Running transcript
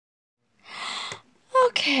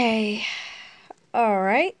Okay.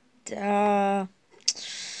 Alright. Wait a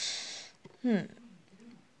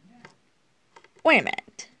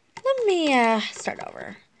minute. Let me, start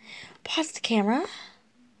over. Pause the camera.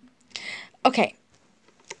 Okay.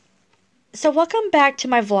 So, welcome back to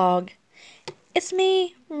my vlog. It's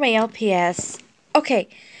me, Ray LPS. Okay.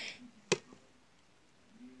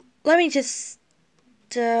 Let me just,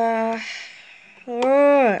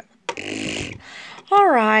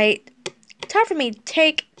 alright. Time for me,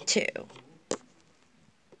 take 2.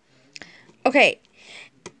 Okay.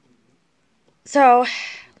 So,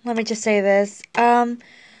 let me just say this.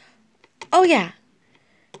 Oh yeah.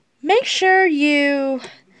 Make sure you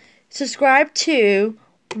subscribe to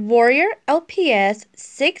Warrior LPS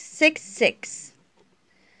 666.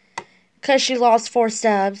 Because she lost 4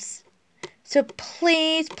 subs. So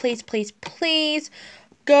please, please, please, please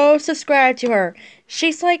go subscribe to her.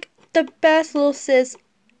 She's like the best little sis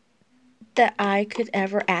that I could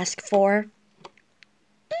ever ask for.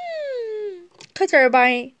 Because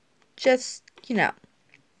everybody just,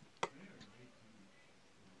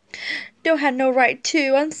 don't have no right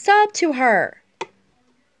to unsub to her.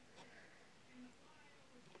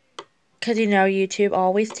 Because, YouTube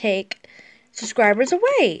always take subscribers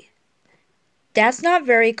away. That's not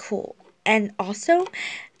very cool. And also,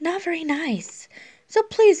 not very nice. So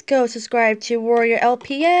please go subscribe to Warrior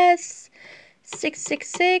LPS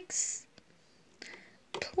 666.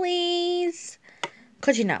 Please.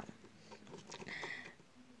 Because,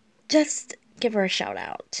 just give her a shout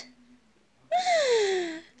out.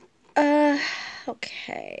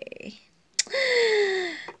 Okay.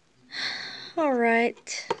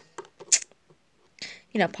 Alright.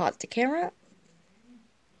 Pause the camera.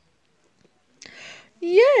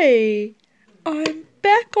 Yay! I'm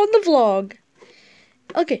back on the vlog.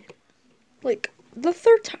 Okay. Like, the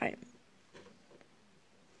 3rd time.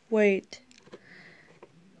 Wait.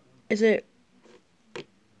 Is it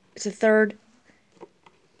 3rd?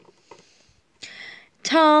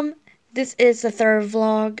 Tom, this is the 3rd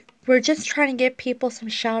vlog. We're just trying to give people some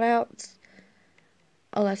shout-outs.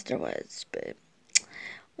 Unless there was, but...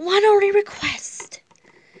 one only request.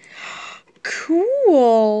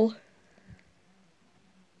 Cool.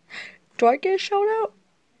 Do I get a shout-out?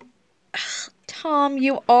 Tom,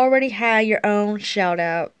 you already had your own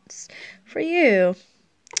shout-outs for you.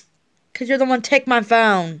 Because you're the one to take my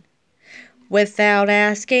phone. Without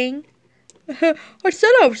asking. I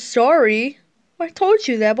said I'm sorry. I told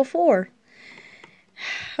you that before.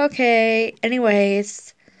 Okay,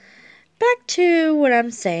 anyways. Back to what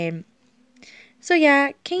I'm saying. So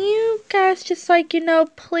yeah, can you guys just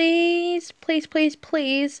please, please, please,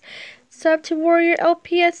 please sub to Warrior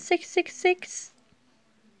LPS 666?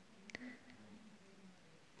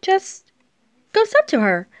 Just go sub to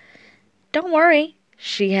her. Don't worry,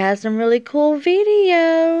 she has some really cool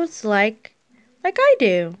videos like I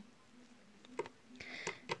do.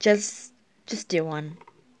 Just do one.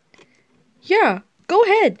 Yeah, go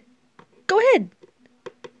ahead. Go ahead.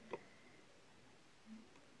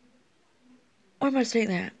 Why am I saying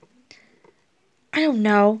that? I don't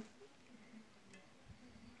know.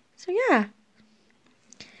 So yeah.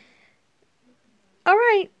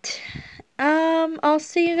 Alright. I'll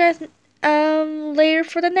see you guys later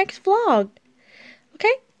for the next vlog.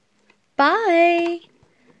 Okay? Bye.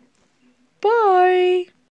 Bye.